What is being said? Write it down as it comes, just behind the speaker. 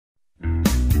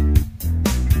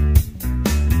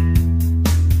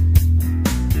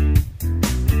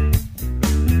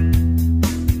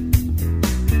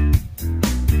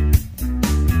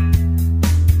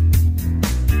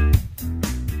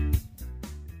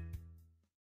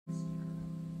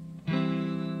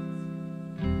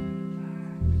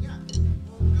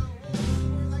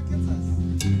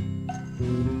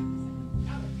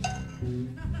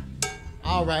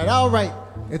All right.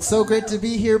 It's so great to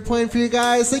be here playing for you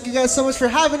guys. Thank you guys so much for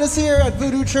having us here at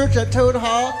Voodoo Church at Toad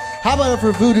Hall. How about it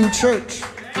for Voodoo Church?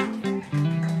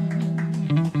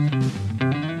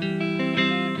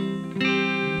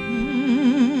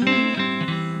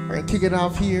 We're gonna kick it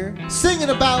off here, singing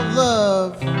about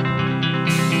love.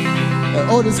 An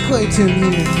Otis Clay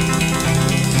tune here.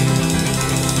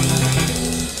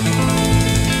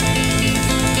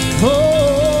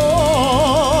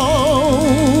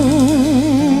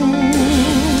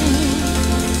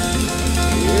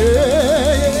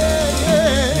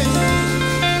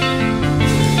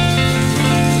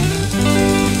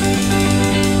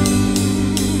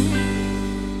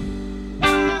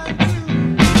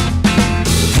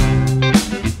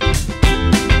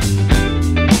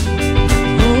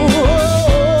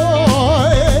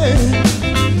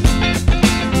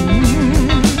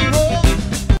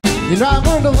 I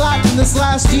learned a lot in this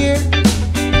last year, and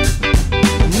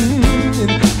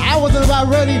I wasn't about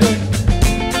ready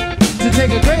to take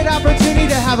a great opportunity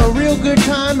to have a real good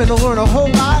time and to learn a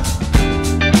whole lot,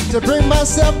 to bring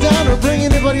myself down or bring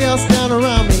anybody else down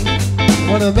around me.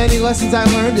 One of the many lessons I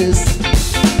learned is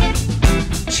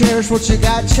cherish what you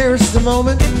got, cherish the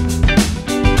moment.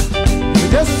 If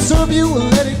it doesn't serve you,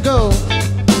 let it go.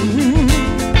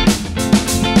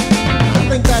 I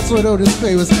think that's what Otis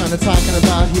Clay was kind of talking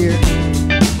about here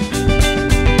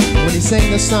when he sang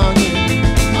this song here.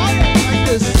 Oh yeah, like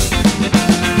this.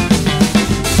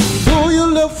 Oh, your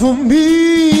love for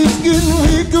me is getting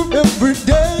weaker every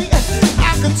day.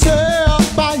 I can tell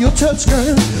by your touch, girl,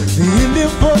 you're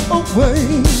far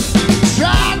away.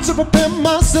 Try to prepare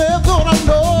myself, but I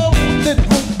know that it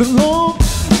won't be long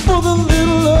for the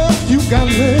little love you got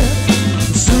left.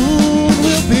 Soon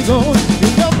we'll be gone.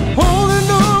 End up holding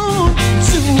on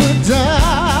to a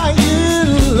dying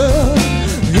love.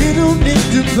 You don't need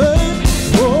to play.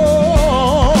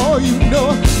 Oh, you know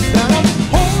that I'm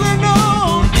holding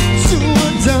on to a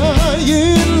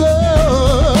dying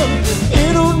love. You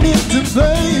don't need to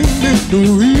blame me, no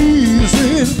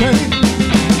reason, babe.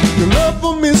 Your love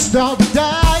for me started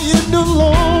dying a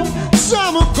long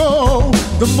time ago.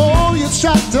 The more you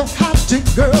try to hide it,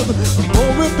 girl, the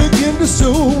more we begin to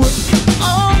show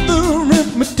all the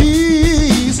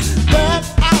remedies that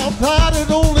I applied. It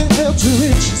only held 2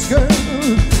 inches, girl.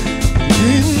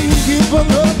 Didn't keep our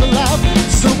love alive,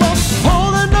 so I'm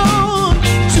holding on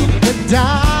to the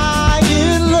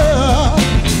dying love.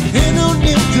 Ain't no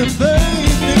need to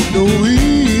blame it, no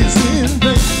reason,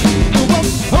 babe. So I'm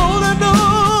holding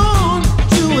on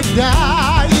to a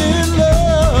dying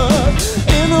love.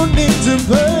 Ain't no need to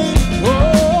blame.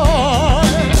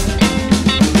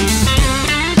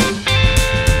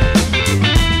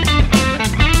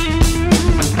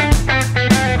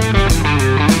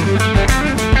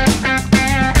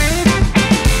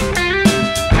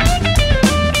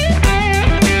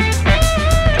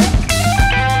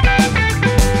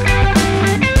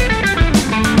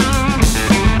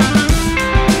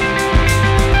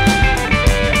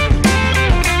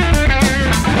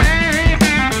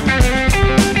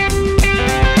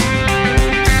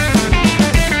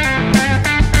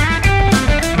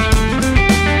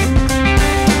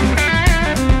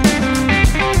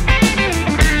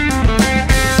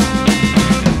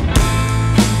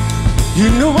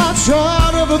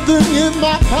 Tried everything in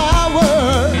my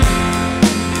power,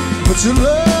 but your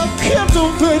love kept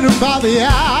on fading by the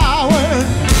hour.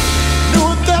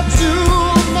 Knowing that you,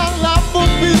 my life won't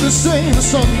be the same,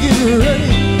 so I'm getting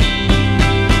ready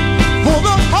for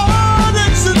the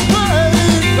heartaches and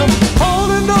pain. I'm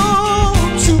holding on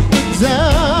to the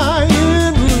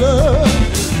dying love.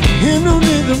 Ain't no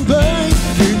need to blame,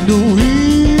 ain't no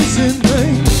reason,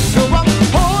 babe. No, I'm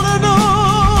holding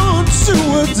on to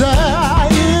a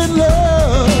dying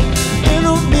love. Ain't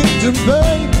no need to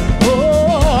blame. Oh,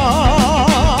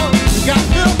 you got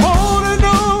me holding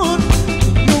on.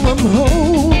 No, I'm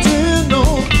holding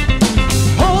on.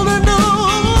 Holding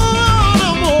on,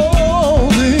 I'm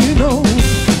holding on.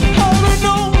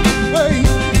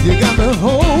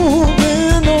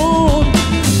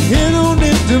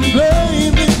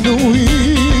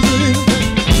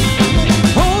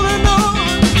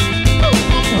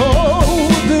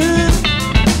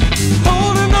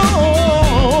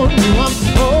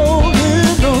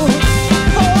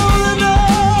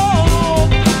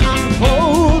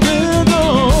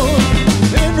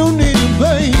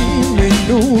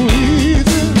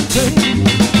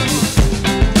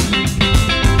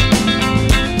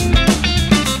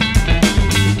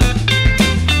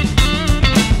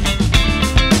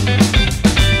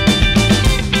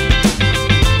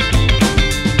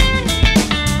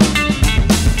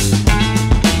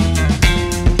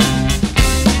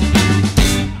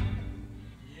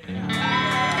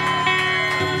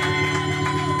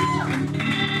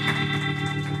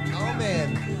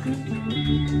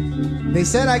 They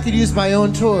said I could use my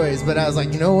own toys, but I was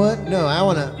like, you know what? No, I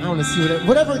wanna see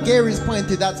whatever Gary's playing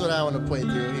through. That's what I wanna play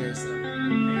through here. So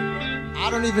I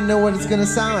don't even know what it's gonna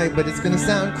sound like, but it's gonna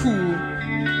sound cool.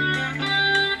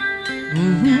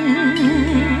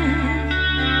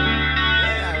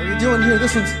 Yeah, what are you doing here?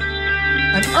 This one's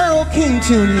an Earl King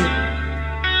tune here.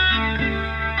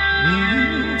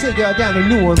 Take y'all down to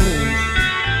New Orleans.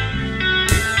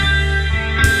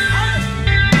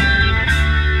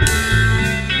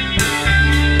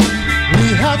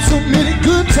 Had so many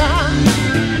good times,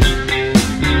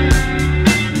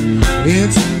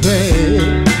 it's bad.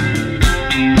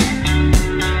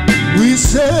 We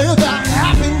share the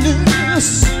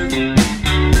happiness,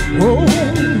 oh,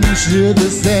 we share the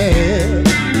sad.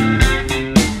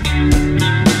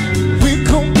 We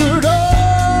conquered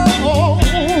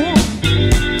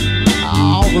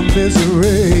all the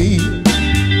misery.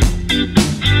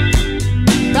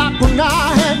 Back when I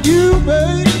had you,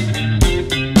 babe.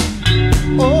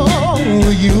 Oh,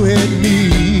 you and me.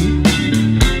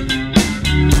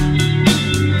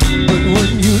 But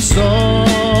when you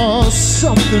saw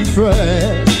something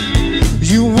fresh,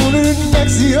 you wanted it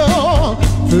next to your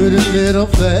pretty little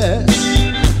flesh.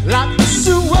 Like the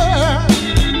sewer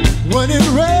when it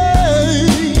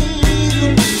rains,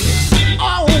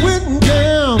 all went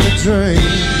down the drain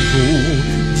for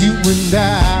you and I.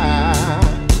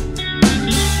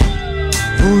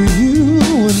 For you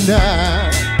and I.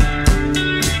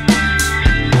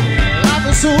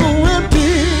 So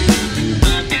empty,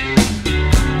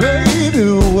 baby,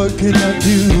 what can I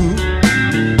do?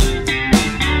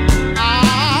 I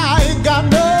ain't got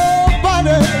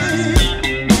nobody,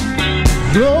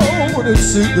 no one to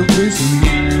sing the praise.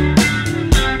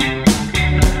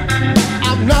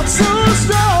 I'm not so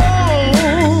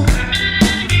strong,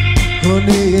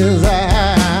 honey, as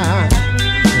I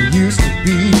used to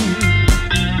be.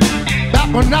 Back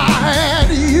when I had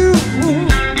you.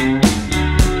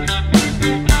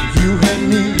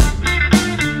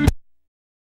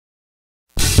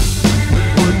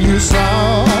 You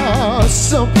saw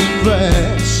something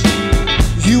fresh,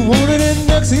 you wanted it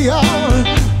next to your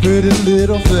pretty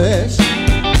little flesh.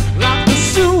 Like the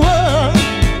sewer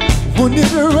when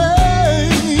it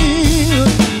rained,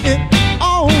 it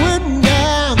all went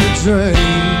down the drain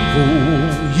for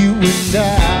you and I.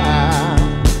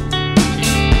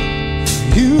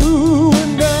 You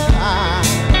and I.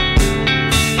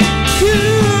 You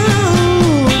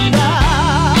and I.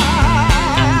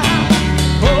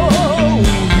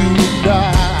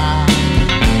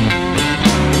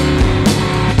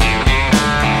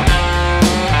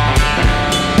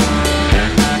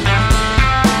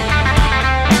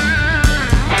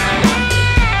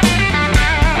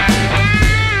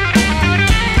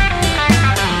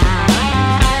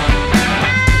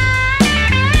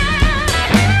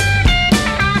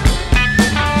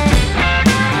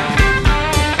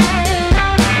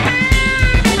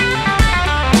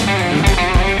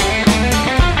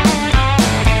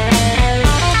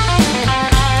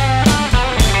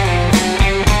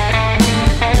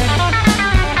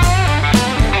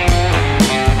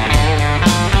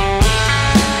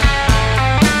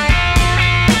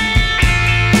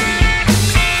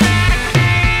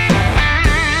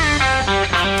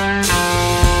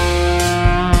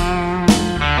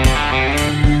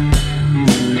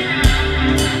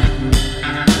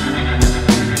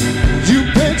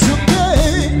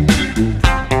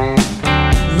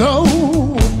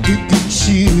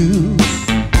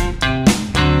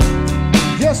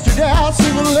 Yesterday I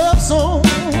sang a love song,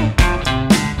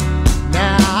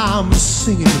 now I'm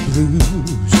singing the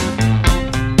blues.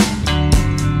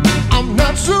 I'm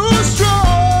not so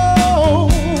strong,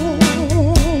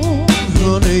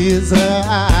 honey, as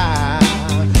I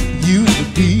used to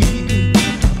be.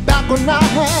 Back when I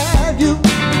had you,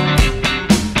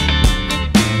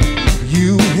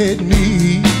 you had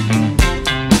me.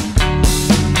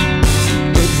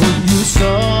 But when you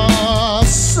saw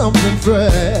something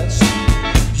fresh,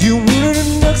 you wanted it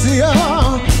next to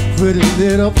your pretty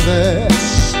little flesh.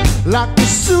 Like the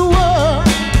sewer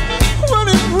when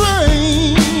it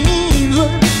rains,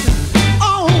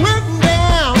 all went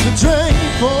down the drain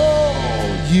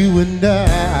for you and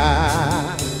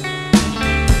I.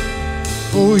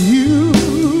 For you,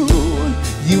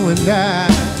 you and I.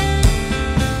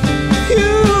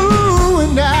 You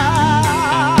and I,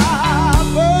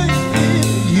 baby,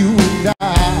 you and I.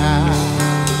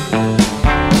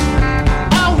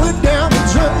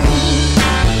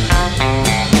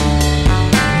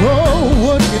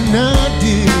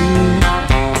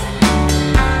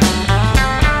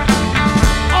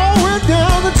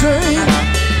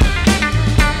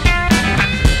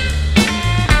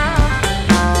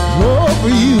 For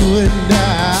you and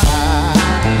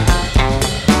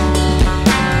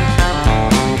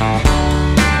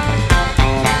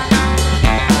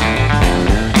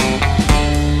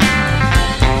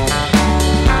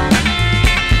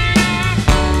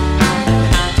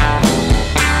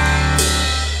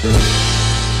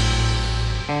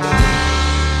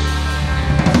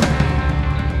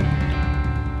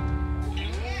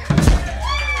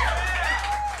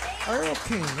Earl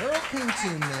King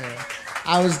tune there.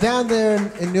 I was down there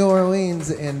in New Orleans,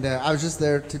 and I was just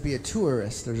there to be a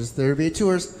tourist. I was just there to be a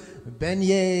tourist.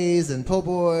 Beignets and po'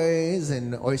 boys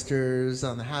and oysters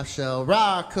on the half shell,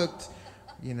 raw cooked,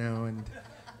 you know, and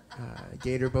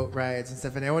gator boat rides and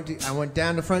stuff. And I went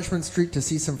down to Frenchman Street to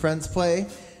see some friends play,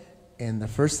 and the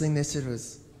first thing they said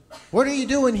was, "What are you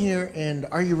doing here? And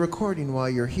are you recording while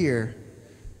you're here?"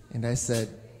 And I said,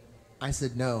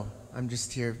 "No, I'm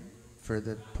just here for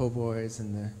the po' boys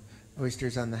and the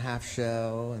oysters on the half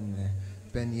shell and the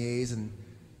beignets," and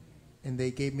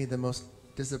they gave me the most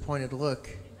disappointed look,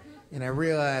 and I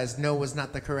realized no was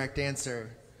not the correct answer,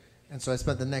 and so I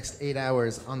spent the next 8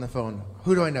 hours on the phone.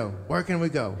 Who do I know? Where can we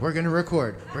go? We're gonna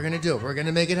record. We're gonna do it. We're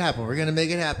gonna make it happen. We're gonna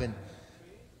make it happen.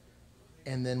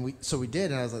 And then we did,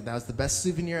 and I was like, that was the best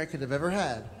souvenir I could have ever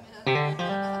had.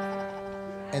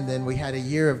 And then we had a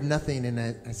year of nothing, and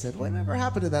I said, whatever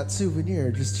happened to that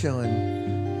souvenir? Just chilling.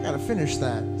 I gotta finish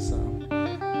that. So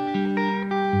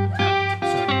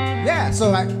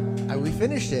we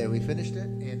finished it. We finished it,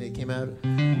 and it came out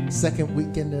second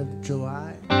weekend of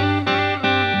July. All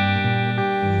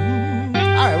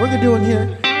right, we're gonna do one here.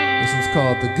 This one's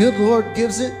called "The Good Lord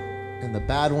Gives It, and the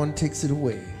Bad One Takes It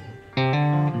Away."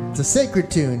 It's a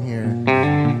sacred tune here.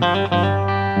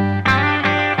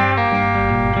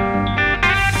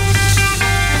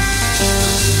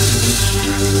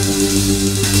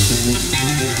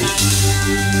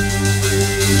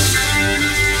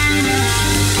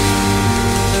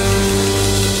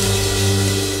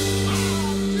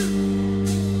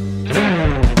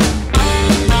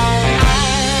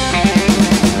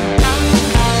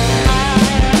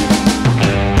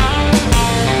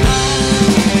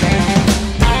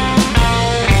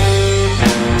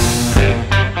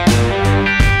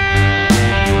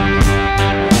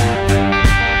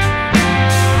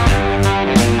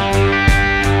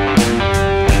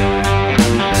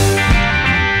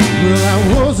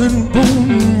 Wasn't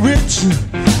born rich,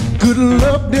 good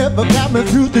luck never got me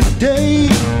through the day.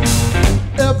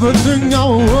 Everything I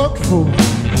worked for,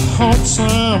 hard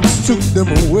times took them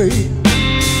away.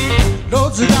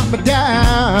 Lord, you got me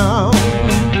down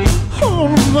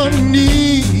on my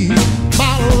knees.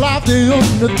 My life, the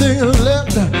only thing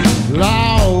left,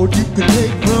 Lord, you could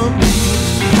take from me.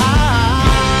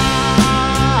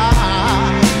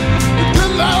 The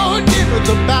good Lord give it,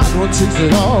 the bad one takes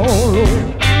it all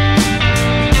away.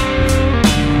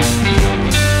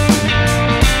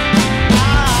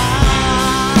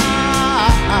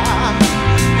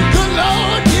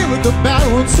 The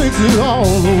bad one takes it all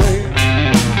away.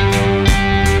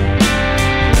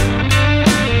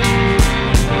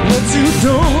 What you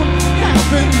don't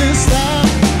have in this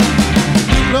life,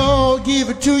 the Lord give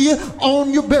it to you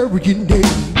on your burying day.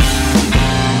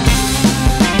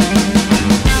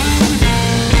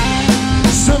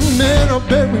 Some men are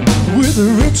buried with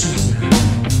riches,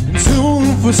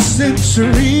 entombed for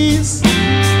centuries.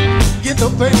 Get the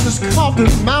faces carved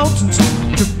in mountains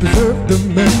to preserve the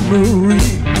memory.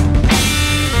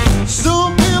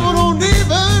 Some people don't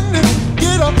even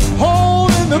get a hole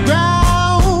in the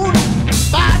ground.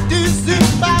 Bodies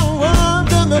eaten by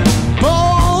worms and the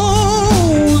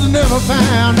bones never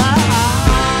found.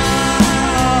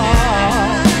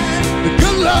 The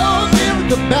good Lord gives it,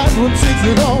 the bad one takes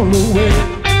it all away.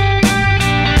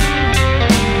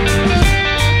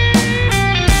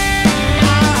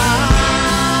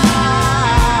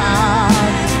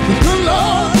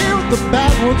 The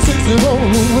bad one takes it all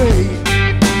away.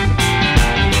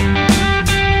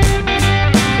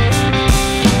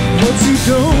 What you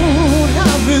don't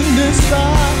have in this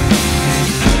life,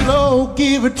 the Lord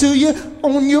give it to you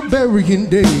on your burying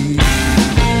day.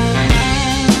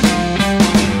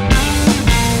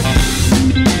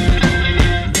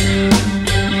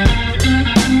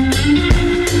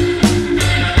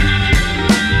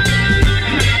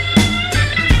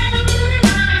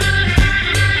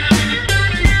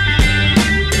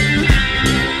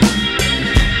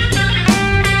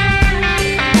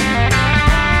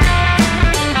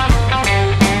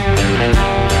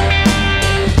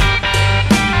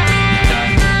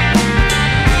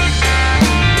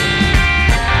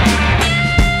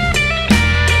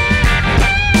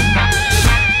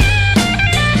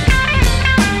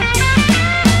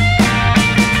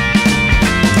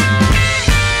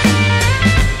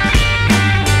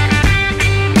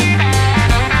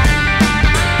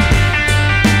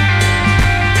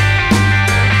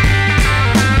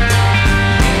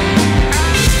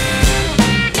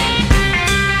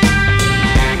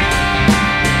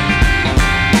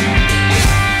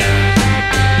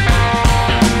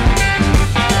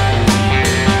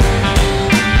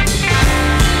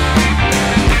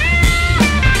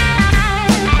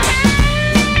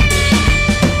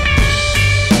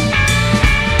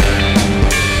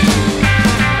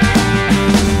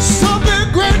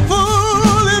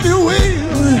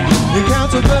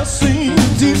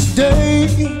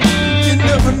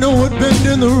 downward bend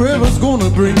in the river's gonna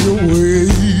bring your way.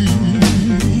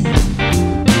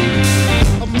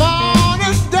 A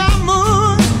morning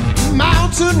diamond,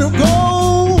 mountain of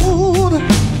gold.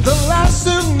 The last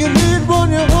thing you need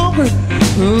when you're hungry,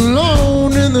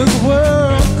 alone in this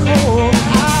world cold.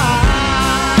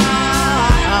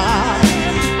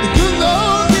 The good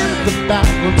Lord gives the bad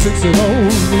one takes it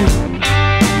all.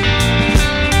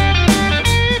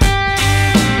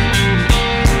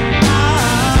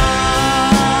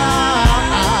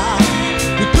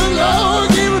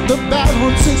 The bad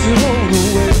one takes it all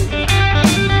away.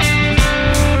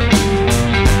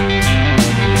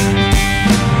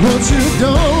 What you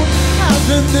don't have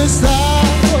in this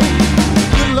hour,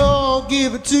 the Lord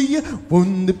give it to you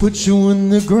when they put you in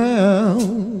the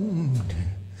ground,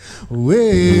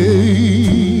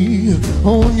 way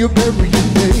on your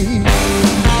burying day.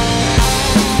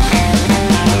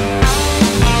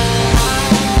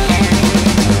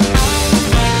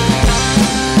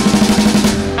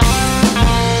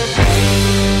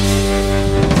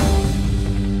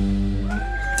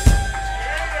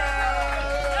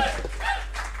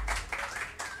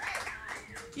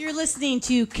 Listening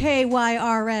to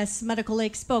KYRS Medical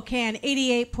Lake Spokane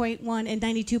 88.1 and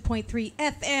 92.3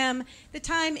 FM. The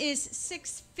time is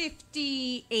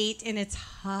 6:58 and it's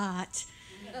hot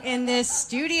in this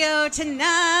studio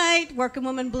tonight. Working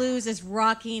Woman Blues is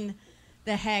rocking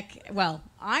the heck. Well,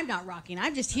 I'm not rocking.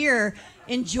 I'm just here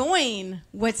enjoying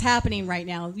what's happening right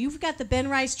now. You've got the Ben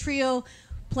Rice Trio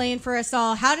playing for us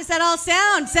all. How does that all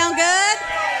sound? Sound good?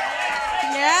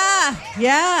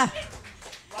 Yeah.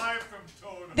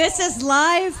 This is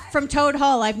live from Toad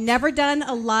Hall. I've never done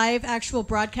a live actual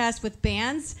broadcast with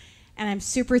bands, and I'm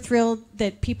super thrilled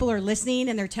that people are listening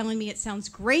and they're telling me it sounds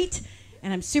great,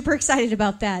 and I'm super excited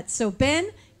about that. So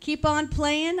Ben, keep on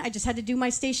playing. I just had to do my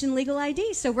station legal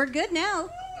ID, so we're good now.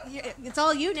 It's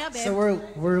all you now, Ben. So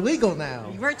we're legal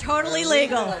now. We're totally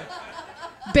legal.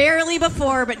 Barely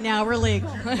before, but now we're legal.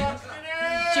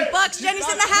 Jukebox Jenny's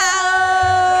in the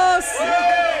house.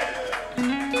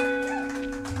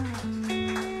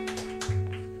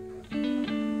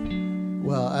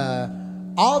 Well,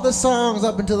 all the songs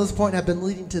up until this point have been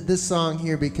leading to this song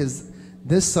here, because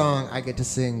this song I get to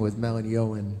sing with Melanie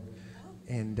Owen,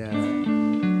 and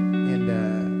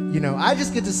you know, I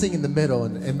just get to sing in the middle,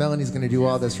 and Melanie's going to do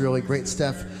all this really great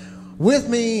stuff with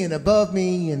me and above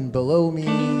me and below me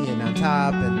and on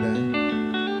top, and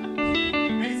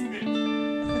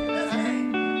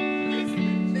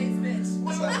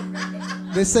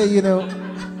they say, you know.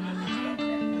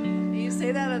 You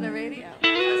say that on the radio.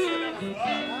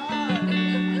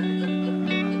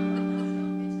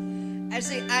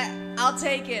 Actually, I'll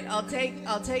take it. I'll take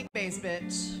bass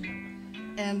bitch.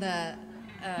 And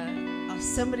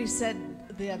somebody said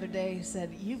the other day,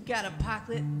 you've got a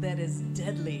pocket that is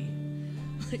deadly.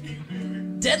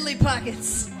 Deadly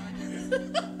Pockets.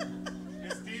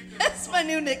 That's my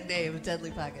new nickname,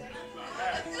 Deadly Pocket.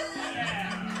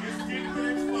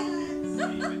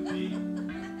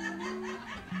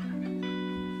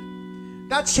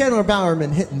 That's Chandler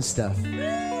Bowerman hitting stuff.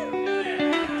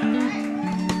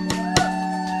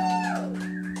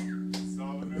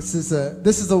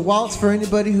 This is a waltz for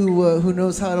anybody who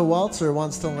knows how to waltz or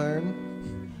wants to learn.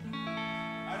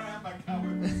 I don't have my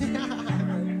cowboy boots.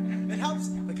 It helps.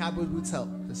 The cowboy boots help.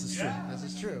 This is true. Yeah. This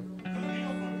is true.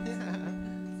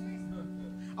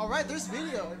 All right, there's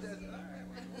video.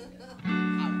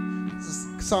 This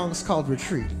song's called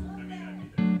Retreat.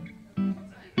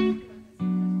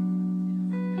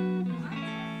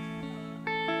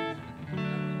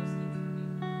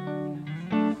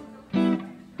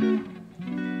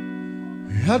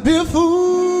 I'd be a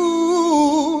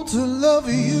fool to love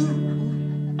you.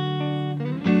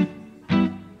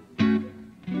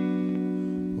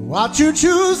 Watch you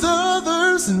choose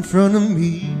others in front of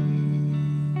me.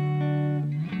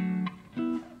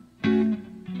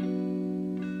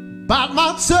 Bite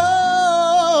my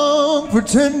tongue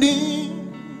pretending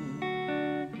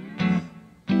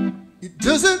it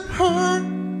doesn't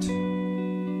hurt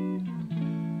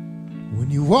when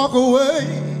you walk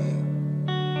away.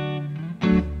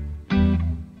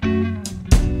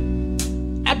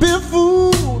 I'd be a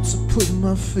fool to put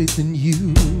my faith in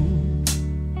you.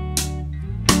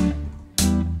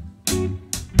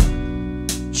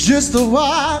 Just to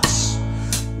watch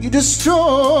you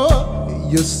destroy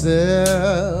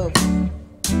yourself.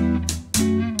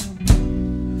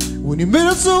 When you made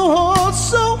it so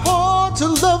hard to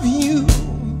love you,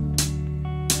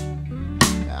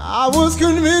 I was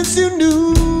convinced you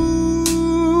knew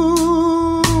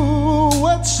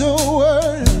what you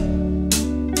were.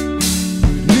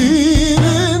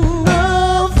 Even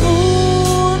the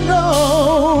fool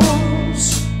knows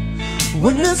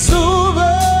when it's over.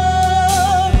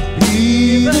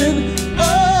 Even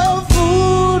a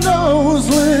fool knows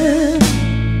when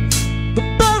the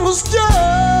battle's done.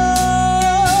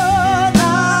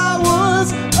 I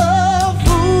was a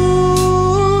fool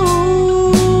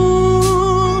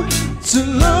to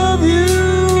love you.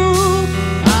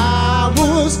 I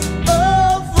was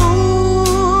a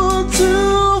fool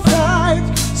to fight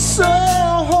so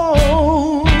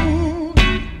hard.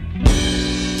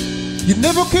 You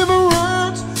never came around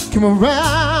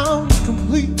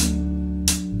complete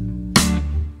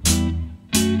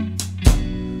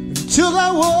till I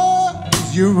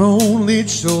was your only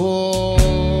choice.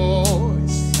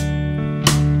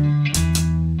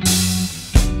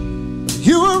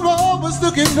 You were always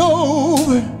looking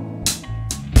over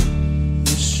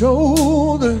your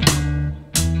shoulder,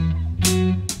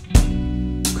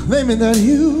 claiming that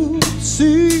you'd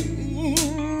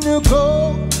seen your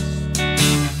ghost.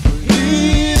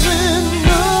 Even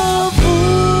the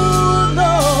fool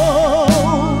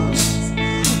knows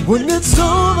when it's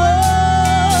over.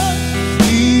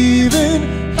 Even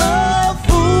a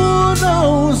fool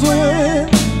knows when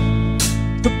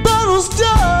the battle's done.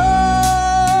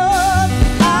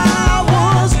 I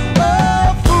was a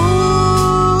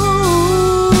fool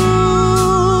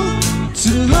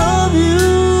to love you.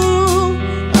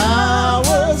 I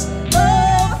was a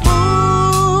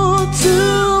fool to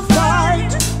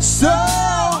fight so hard.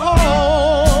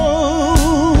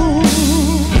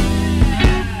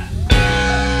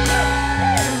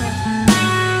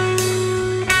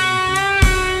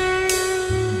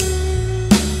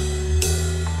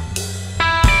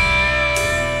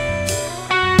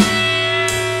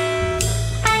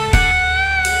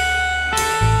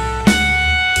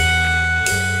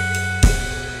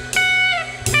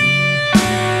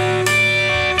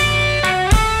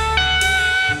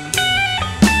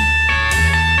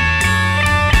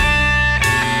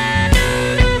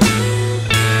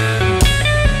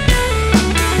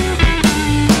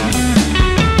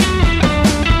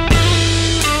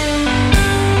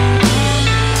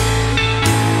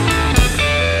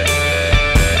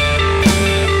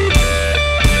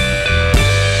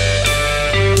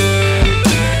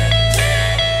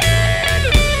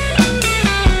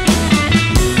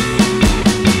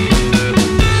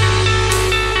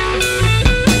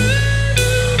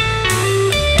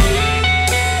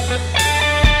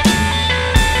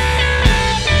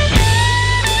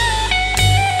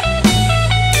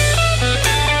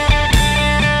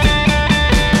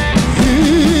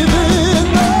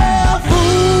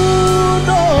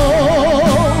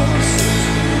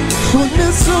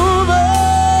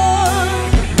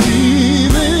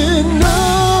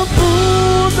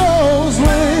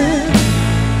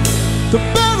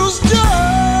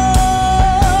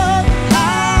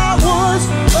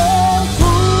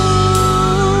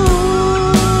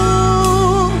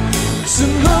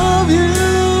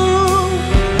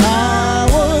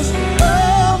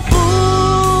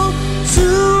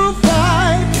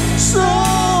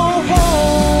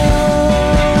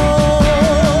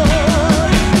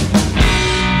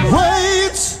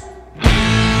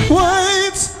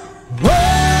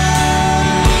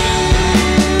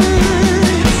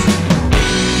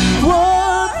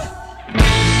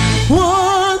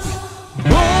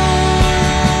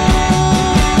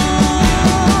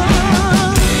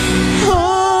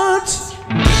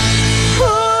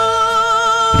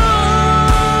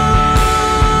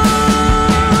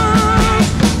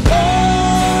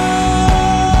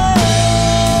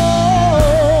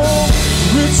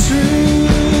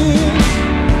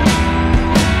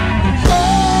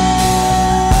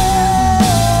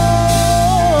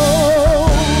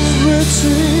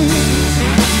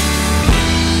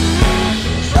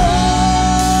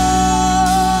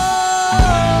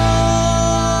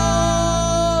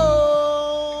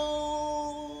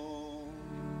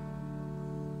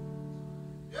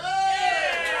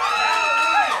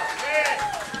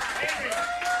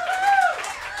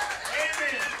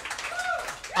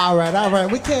 All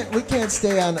right. We can't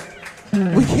stay on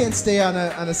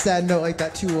a sad note like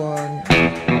that too long.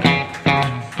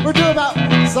 We're doing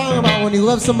a song about when you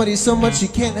love somebody so much you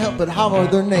can't help but holler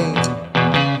their name.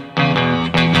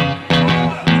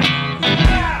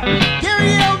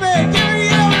 Gary Yeoman, Gary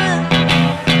Yeoman.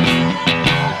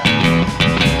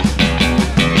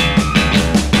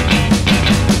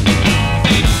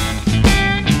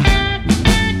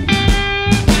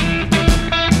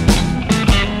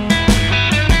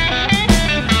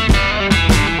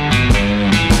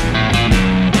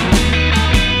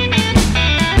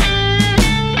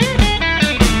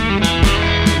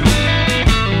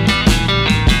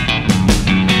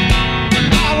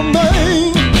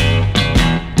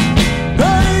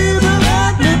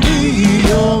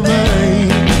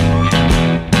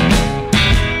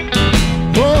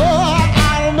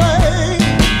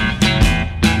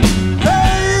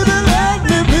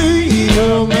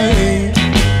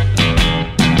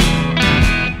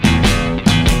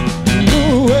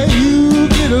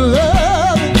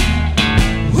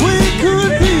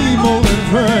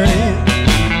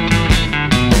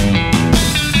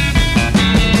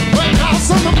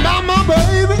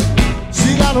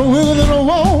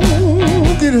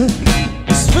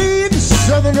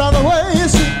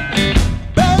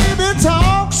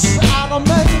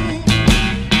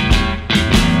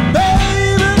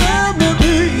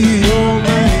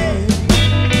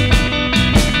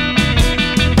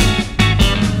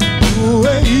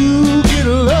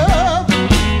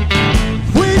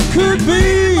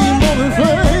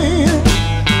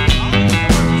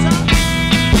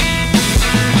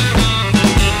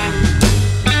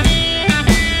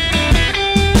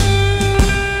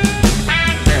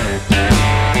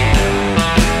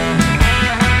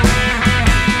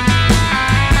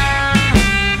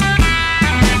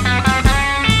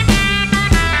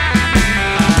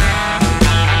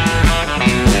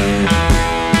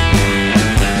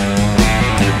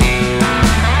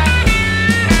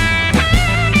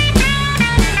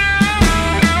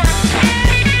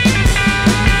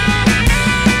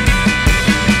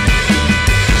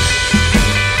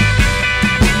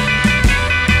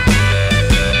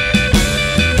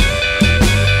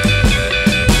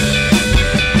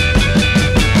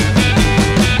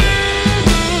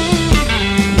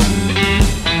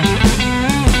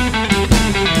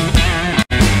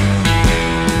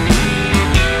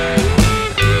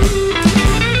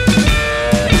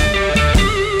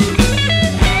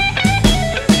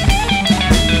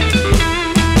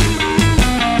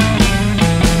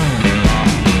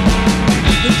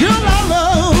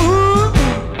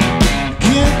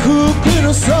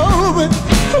 your soul. But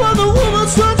when the woman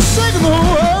starts shaking the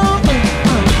world,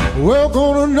 we're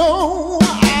gonna know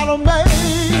how to make.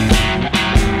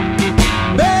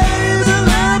 Baby,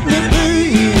 let me be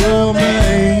your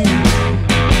man.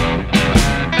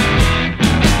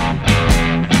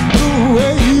 The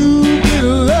way you get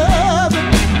love,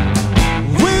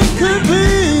 we could be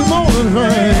more than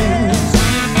friends.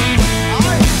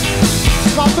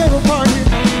 My favorite part here,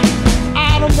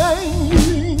 out of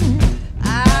Maine,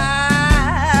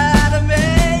 Out of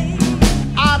Maine,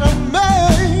 out of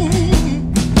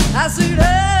Maine, I said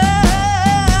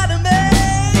out of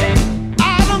Maine,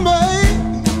 out of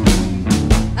Maine.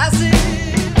 I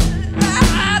said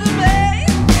out of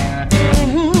Maine.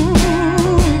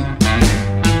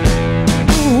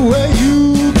 Where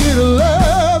you get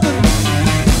love,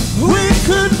 we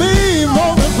could be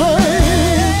more than friends.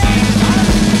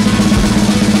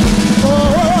 Oh,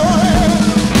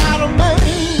 out of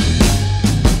Maine,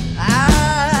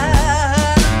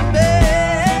 Out of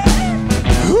Maine,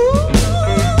 ooh,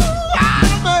 out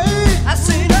of Maine, I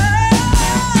said out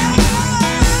of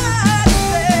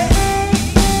Maine.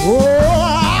 oh,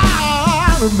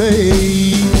 out of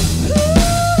Maine.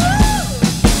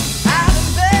 Out of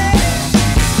Maine,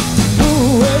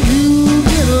 Where you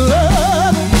get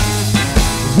love,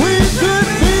 we could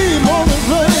be more than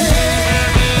friends.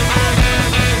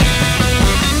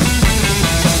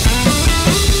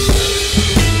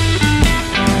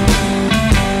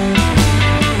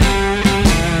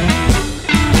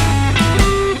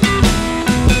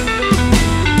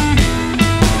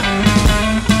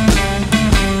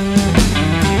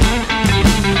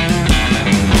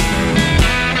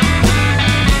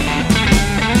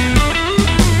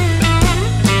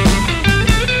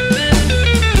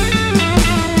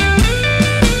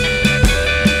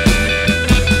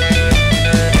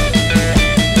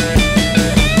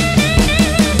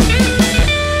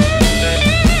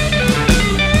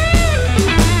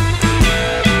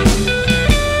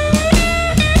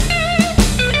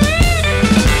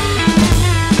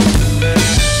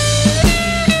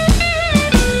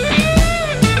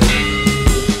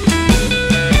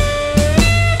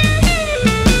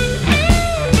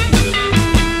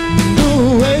 The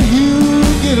way you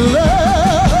get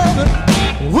love,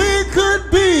 we could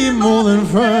be more than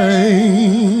friends.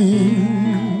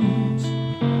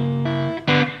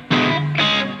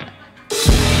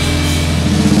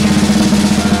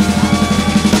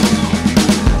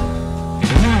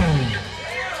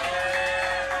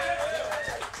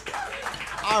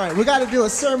 All right, we got to do a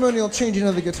ceremonial changing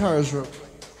of the guitars real quick.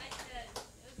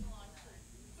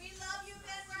 we love you,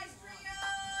 Ben Rice Trio.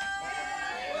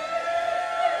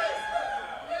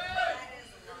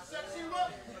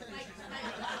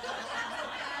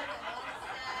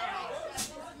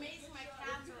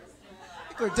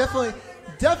 We're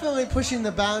definitely pushing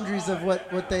the boundaries of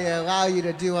what they allow you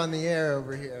to do on the air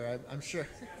over here. I'm sure.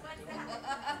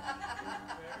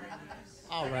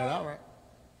 All right.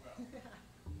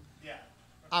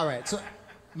 All right. So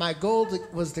my goal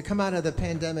was to come out of the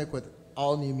pandemic with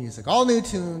all new music, all new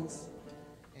tunes,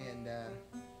 and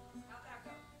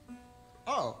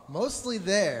mostly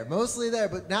there.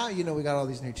 But now we got all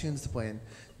these new tunes to play. And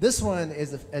this one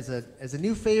is a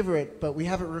new favorite, but we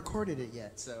haven't recorded it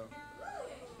yet. So.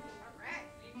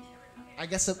 I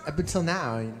guess up until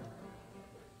now.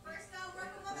 First out,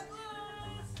 working on the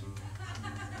blues.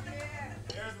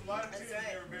 There's a lot of tunes that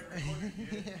have never been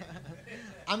recorded.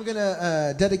 I'm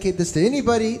gonna dedicate this to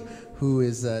anybody who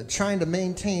is trying to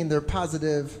maintain their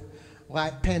positive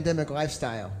pandemic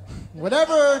lifestyle,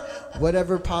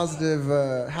 whatever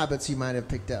positive habits you might have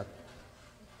picked up.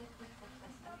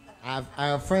 I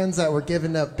have friends that were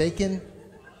giving up bacon.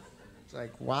 It's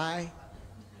like, why?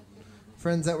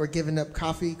 Friends that were giving up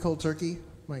coffee, cold turkey.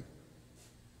 I'm like,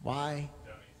 why?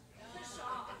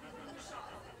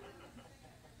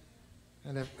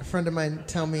 And a friend of mine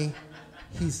tell me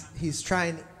he's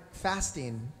trying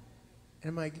fasting. And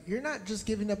I'm like, you're not just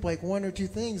giving up like one or two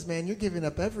things, man. You're giving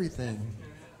up everything.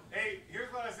 Hey,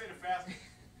 here's what I say to fasting.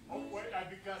 Oh, wait, I'd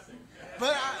be cussing.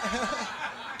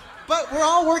 But we're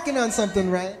all working on something,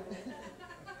 right?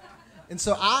 And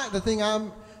so the thing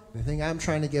I'm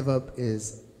trying to give up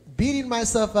is beating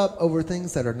myself up over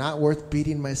things that are not worth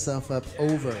beating myself up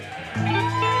over.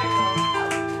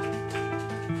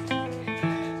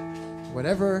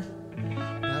 Whatever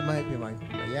that might be like.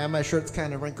 Yeah, my shirt's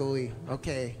kind of wrinkly.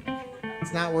 Okay.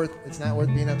 It's not worth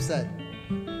being upset.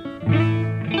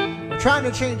 We're trying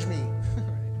to change me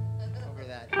over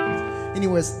that.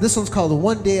 Anyways, this one's called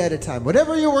One Day at a Time.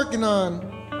 Whatever you're working on,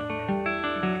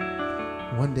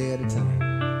 one day at a time.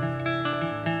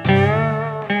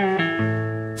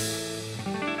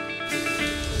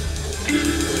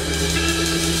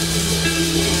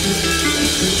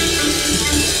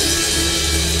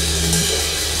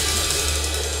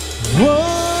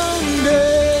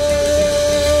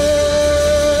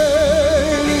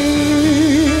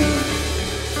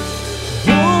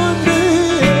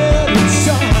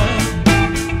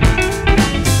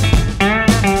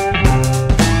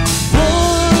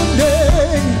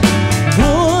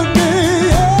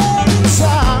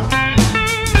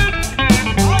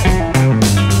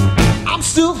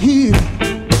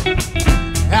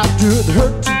 After the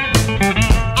hurt,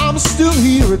 I'm still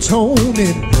here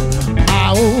atoning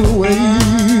my own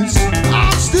ways.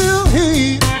 I'm still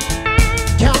here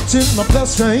counting my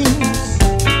blessings,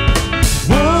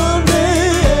 one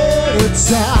day at a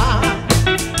time.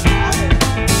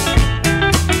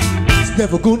 It's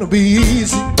never gonna be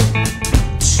easy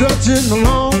trudging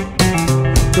along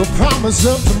the promise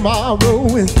of tomorrow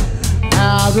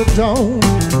without a dawn.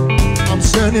 I'm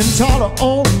standing taller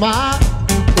on my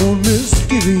own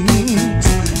misgivings.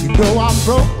 You know I'm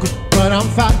broke, but I'm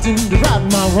fighting to right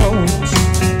my wrongs,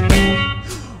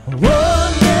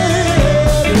 one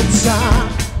day at a time.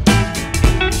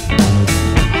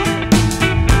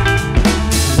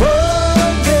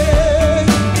 One day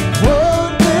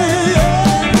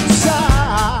at a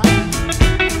time.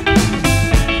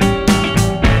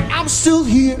 I'm still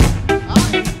here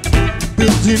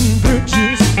building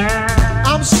bridges.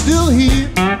 I'm still here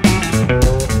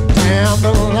down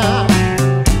the line.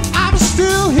 I'm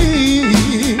still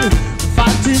here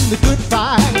fighting the good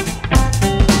fight,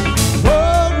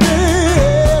 one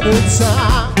day at a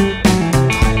time.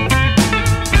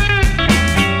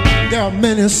 There are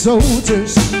many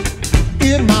soldiers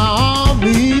in my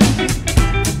army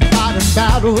fighting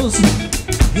battles,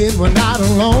 yet we're not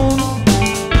alone.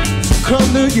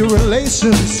 Color your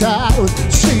relationship with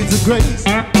shades of grace.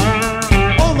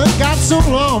 Only got so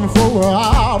long before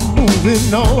I'm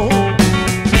moving on,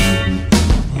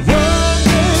 one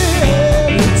day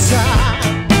at a time.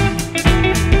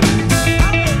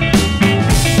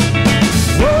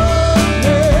 One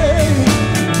day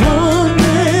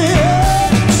at a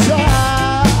time.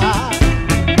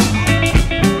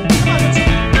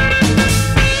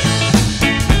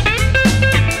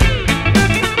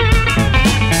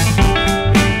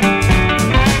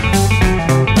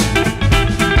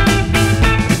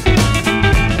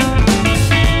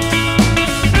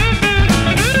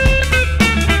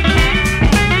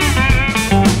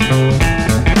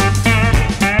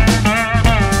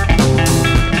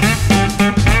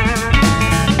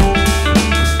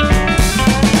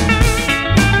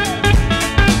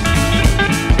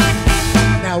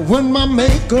 When my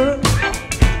maker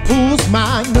pulls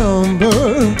my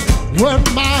number, when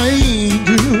my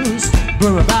angels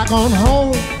bring me back on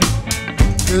home,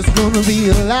 there's gonna be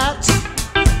a lot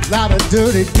of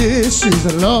dirty dishes.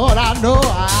 And Lord, I know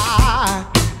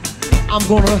I'm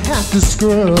gonna have to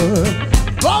scrub.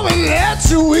 Oh, we let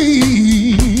you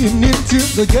in into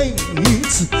the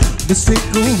gates. Let's take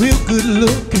a real good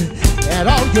look at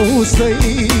all your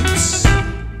mistakes,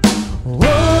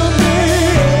 one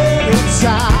day at a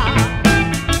time.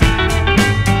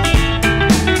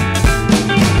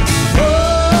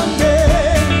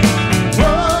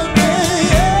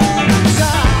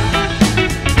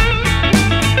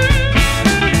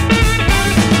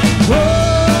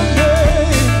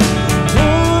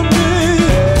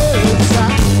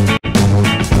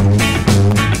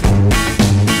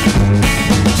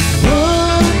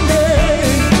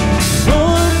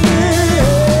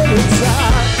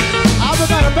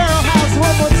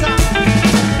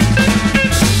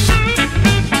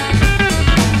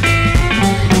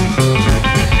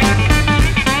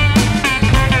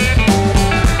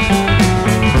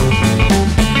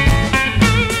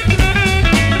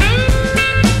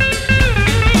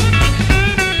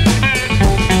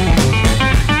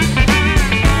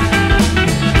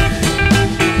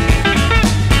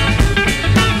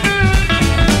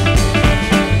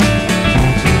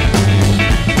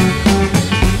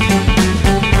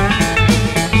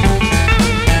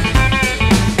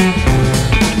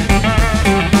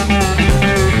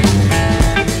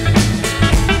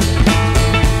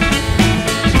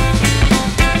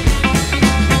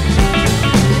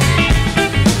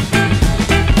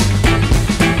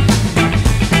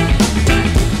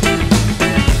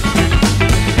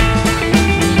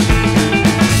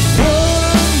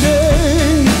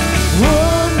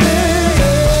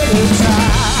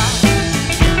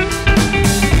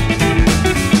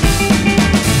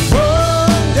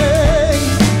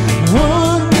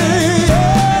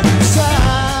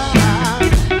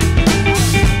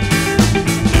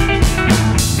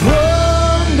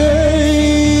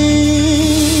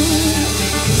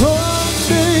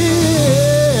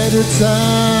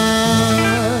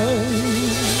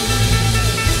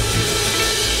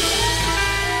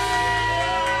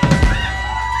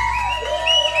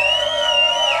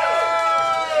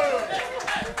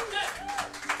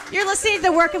 You're listening to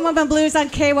the Working Woman Blues on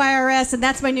KYRS, and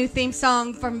that's my new theme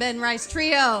song from Ben Rice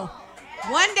Trio.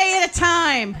 One day at a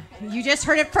time. You just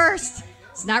heard it first.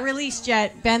 It's not released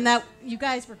yet. Ben, you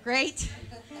guys were great.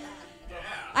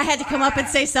 I had to come up and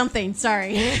say something.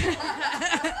 Sorry.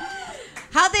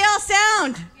 How'd they all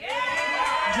sound?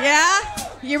 Yeah?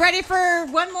 You ready for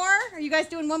one more? Are you guys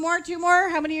doing one more, two more?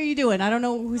 How many are you doing? I don't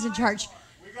know who's in charge.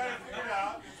 We got it figured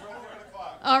out. It's rolling on the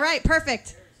clock. All right,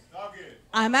 perfect. All good.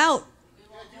 I'm out. Do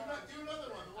another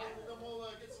one. Then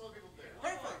we'll get some other people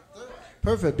there.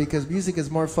 Perfect, because music is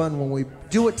more fun when we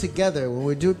do it together. When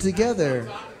we do it together.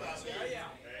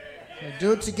 We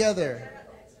do it together.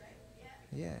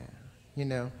 Yeah, you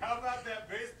know. How about that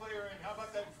bass player and how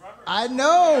about that drummer? I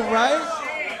know, right?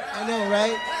 I know,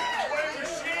 right?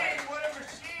 What a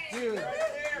machine. Dude.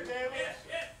 Right there, baby.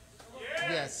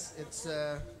 Yes, it's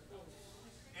And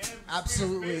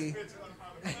absolutely. bass bitch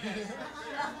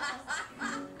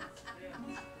on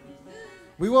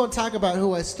We won't talk about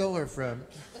who I stole her from.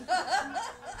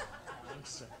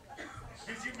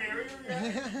 Did you marry her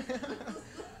yet?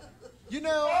 You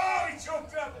know, Oh, he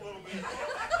choked up a little bit.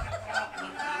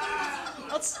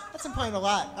 that's implying a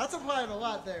lot. That's implying a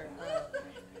lot there.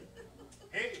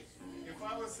 Hey, if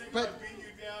I was single, But- I'd beat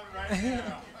you down right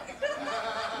now.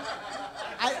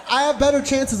 I have better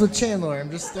chances with Chandler.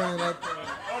 I'm just throwing that out there. All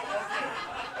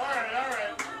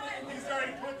right. He's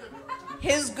already put the...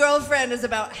 His girlfriend is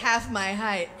about half my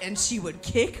height, and she would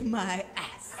kick my ass.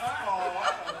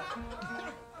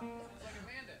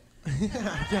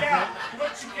 Yeah,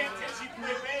 but you can't tell she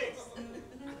play bass.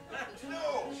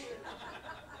 No.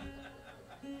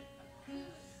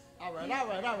 All right.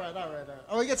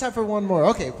 Oh, we got time for one more.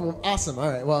 Okay, well, awesome. All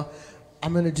right, well,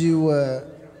 I'm going to do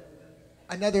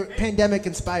another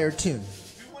pandemic-inspired tune.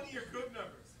 Do one of your good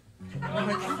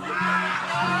numbers.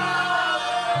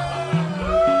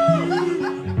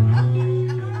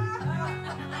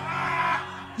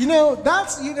 You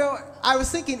know, I was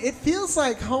thinking, it feels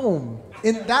like home,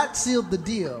 and that sealed the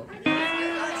deal.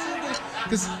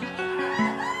 Because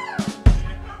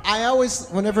I always,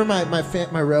 whenever my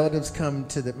relatives come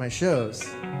to my shows,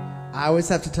 I always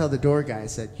have to tell the door guy, I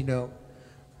said, you know,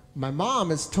 my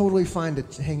mom is totally fine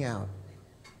to hang out.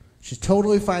 She's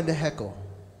totally fine to heckle.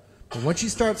 But once she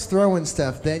starts throwing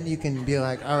stuff, then you can be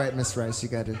like, all right, Miss Rice, you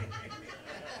gotta.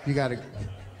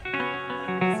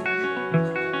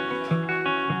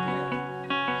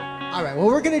 All right, what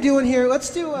we're gonna do in here, let's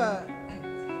do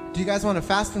you guys want a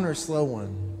fast one or a slow one?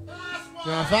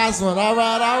 You want a fast one? All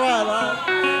right.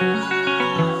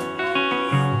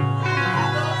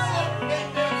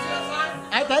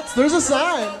 There's a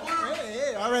sign.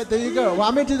 Hey, all right, there you go. Well,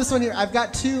 I'm gonna do this one here. I've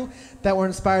got two that were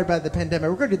inspired by the pandemic.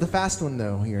 We're gonna do the fast one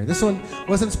though here. This one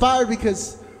was inspired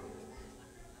because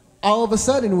all of a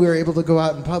sudden we were able to go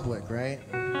out in public, right?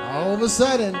 All of a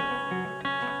sudden.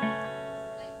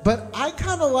 But I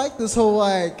kind of like this whole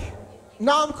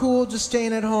no, I'm cool just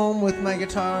staying at home with my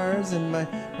guitars and my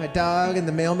dog, and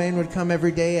the mailman would come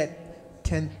every day at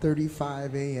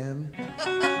 10:35 a.m.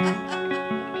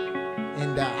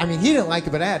 And I mean, he didn't like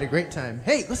it, but I had a great time.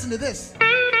 Hey, listen to this.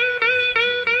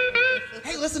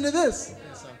 Hey, listen to this.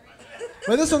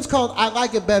 Well, this one's called I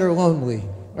Like It Better Lonely.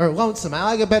 Or Lonesome. I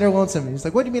like it better lonesome. He's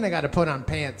like, what do you mean I got to put on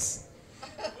pants?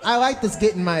 I like this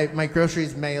getting my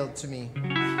groceries mailed to me.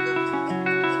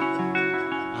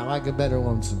 I like it better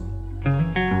lonesome.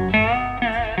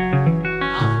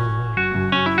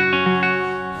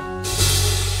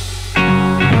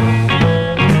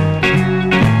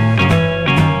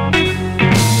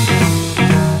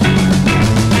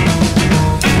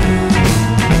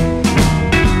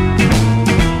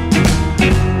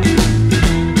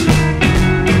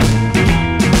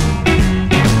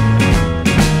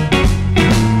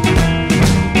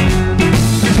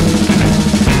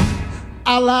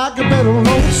 I like a better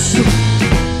lonesome.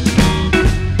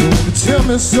 Don't tell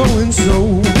me so and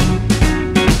so.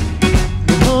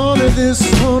 Honey this,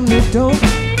 honey don't.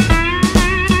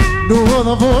 No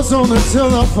other voice on the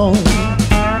telephone.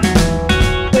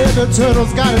 Every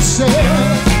turtle's got a shell.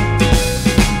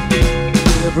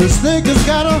 Every snake has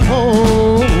got a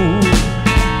hole.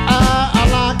 I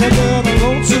like a better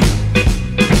lonesome.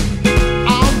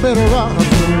 I'm better off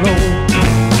alone.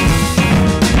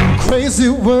 Crazy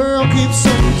world keeps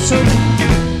on turning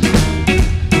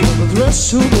on the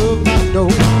threshold of my door.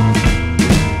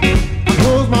 I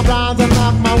close my blinds and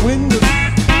lock my windows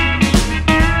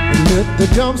and let the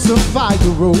dumpster fire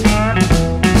roll.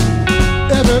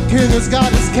 Every king has got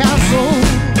his castle.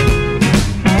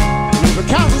 Every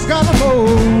castle's got a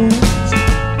moat.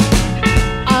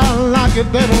 I like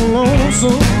it better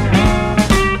lonesome.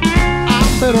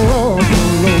 I'm better off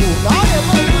alone. Oh, yeah,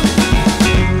 baby.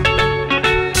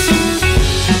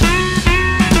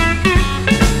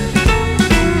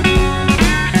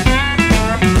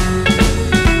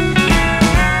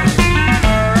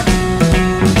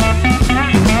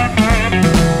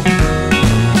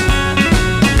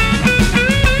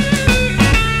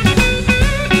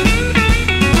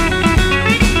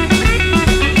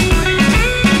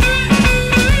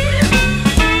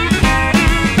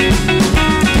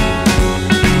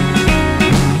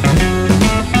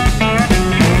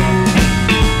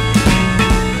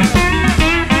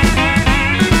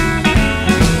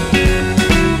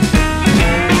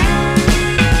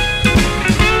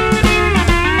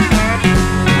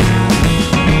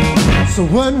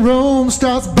 when Rome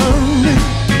starts burning,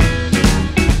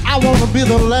 I wanna be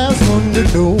the last one to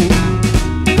know.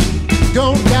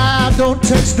 Don't dial, don't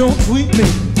text, don't tweet me.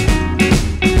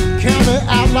 Count me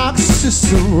out like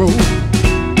Cicero.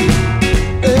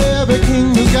 Every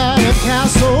kingdom's got a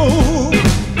castle.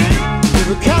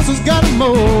 Every castle's got a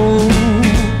moat.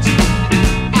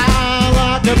 I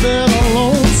like a better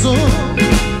lonesome.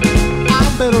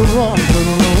 I'm better off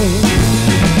alone.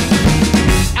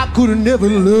 I could've never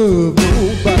loved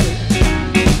nobody.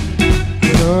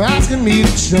 You're asking me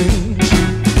to change.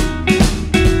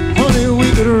 Honey,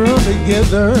 we could run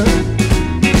together.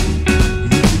 You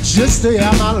could just stay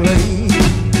out my lane.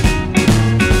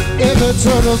 Every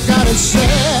turtle's got a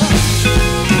shell.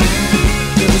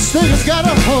 Every snake's got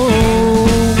a hole.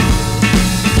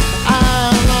 I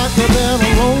like a better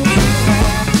lonesome.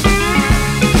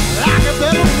 Like a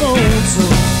better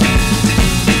lonesome.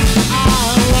 I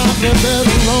like a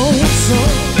better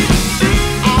lonesome.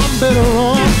 I'm better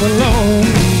off alone.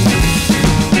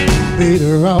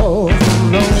 Better off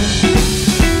alone.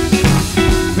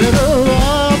 Better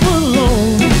off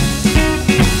alone.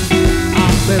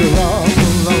 I'm better off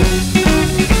alone.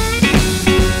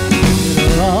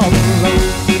 Better off alone.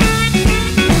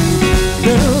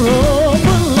 Better off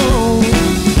alone.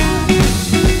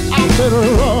 I'm better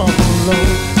off alone.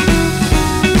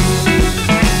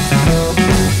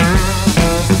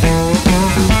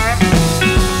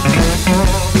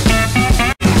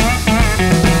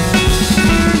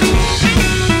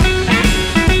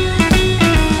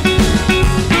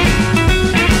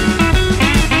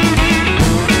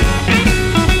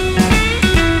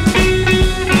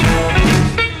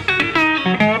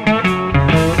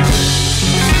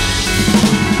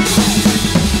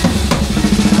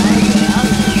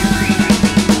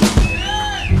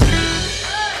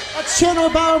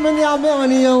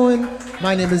 Melanie Owen.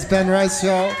 My name is Ben Rice,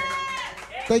 y'all.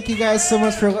 Thank you guys so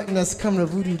much for letting us come to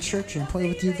Voodoo Church and play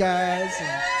with you guys.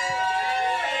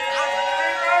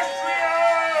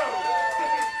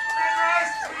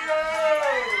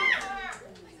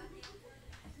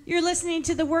 You're listening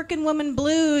to the Workin' Woman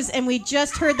Blues, and we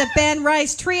just heard the Ben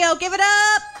Rice Trio. Give it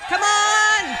up! Come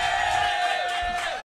on!